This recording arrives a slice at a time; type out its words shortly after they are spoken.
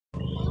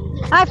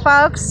Hi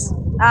folks,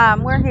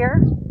 we're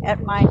here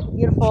at my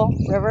beautiful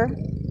river,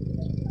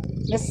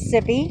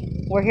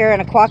 Mississippi. We're here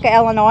in Aquawka,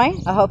 Illinois.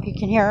 I hope you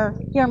can hear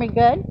me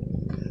good.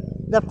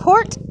 The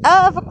Port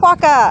of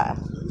Aquawka.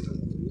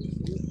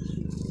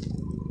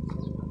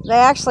 They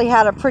actually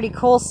had a pretty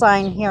cool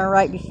sign here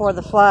right before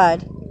the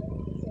flood.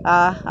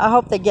 I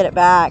hope they get it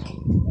back.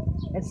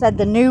 It said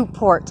the new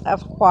Port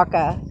of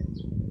Aquawka.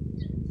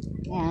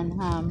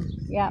 And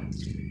yeah,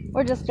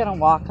 we're just gonna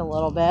walk a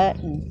little bit,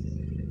 and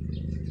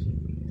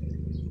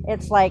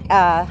it's like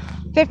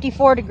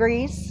 54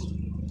 degrees.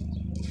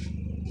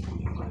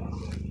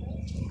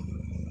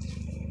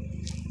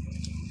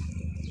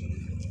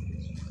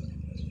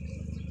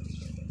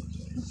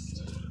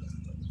 Just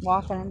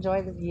walk and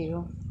enjoy the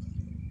view.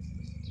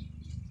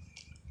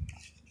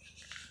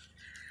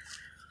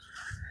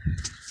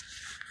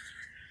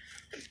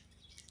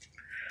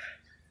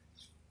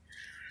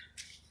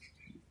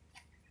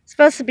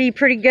 Supposed to be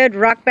pretty good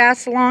rock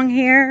bass along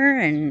here,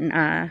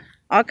 and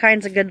all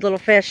kinds of good little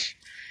fish.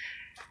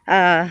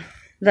 I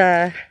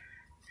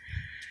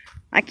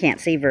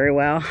can't see very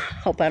well.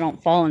 Hope I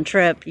don't fall and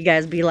trip. You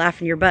guys be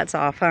laughing your butts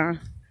off, huh?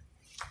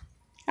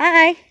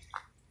 Hi.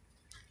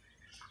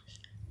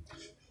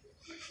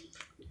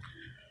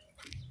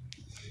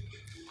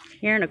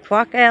 Here in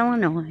Aquawka,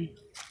 Illinois.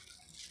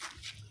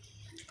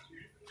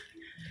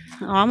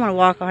 Oh, I'm going to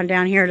walk on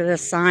down here to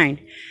this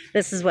sign.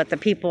 This is what the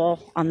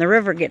people on the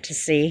river get to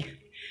see.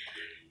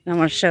 I'm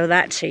going to show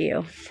that to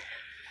you.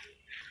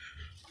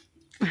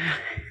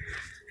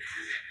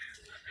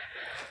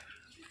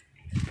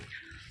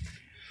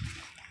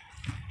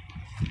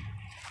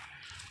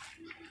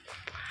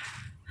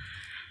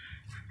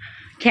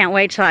 Can't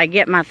wait till I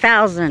get my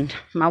 1,000,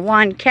 my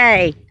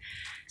 1K,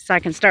 so I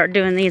can start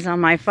doing these on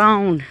my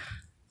phone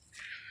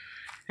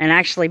and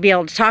actually be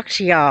able to talk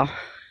to y'all.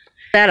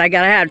 That I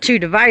gotta have 2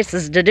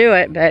 devices to do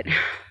it, but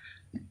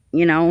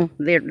you know,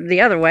 the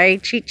other way,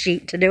 cheat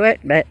sheet to do it.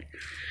 But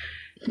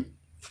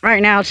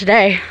right now,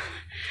 today,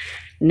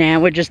 nah,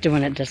 we're just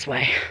doing it this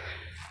way.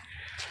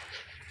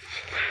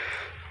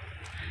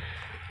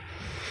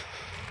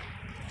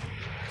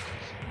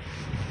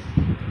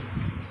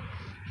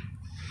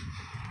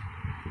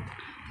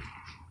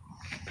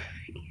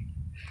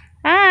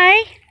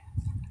 Hi.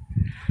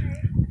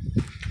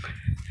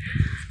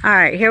 All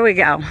right, here we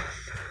go.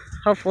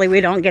 Hopefully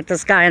we don't get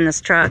this guy in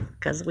this truck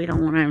because we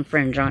don't want to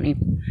infringe on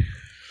him.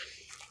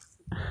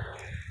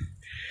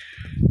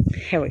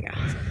 Here we go.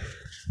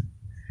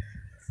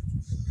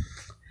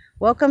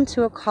 Welcome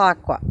to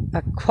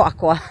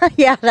Aquawka.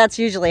 Yeah, that's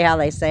usually how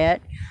they say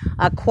it.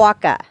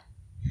 Aquawka.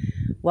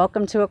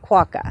 Welcome to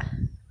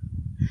Aquawka.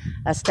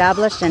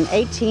 Established in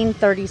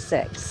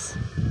 1836.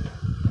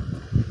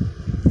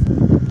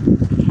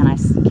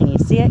 Can you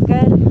see it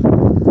good?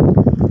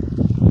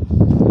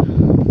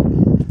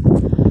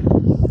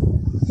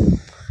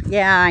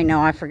 Yeah, I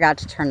know. I forgot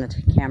to turn the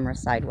camera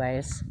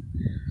sideways.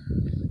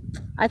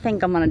 I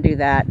think I'm going to do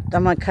that.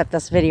 I'm going to cut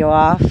this video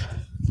off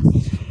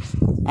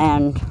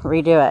and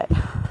redo it.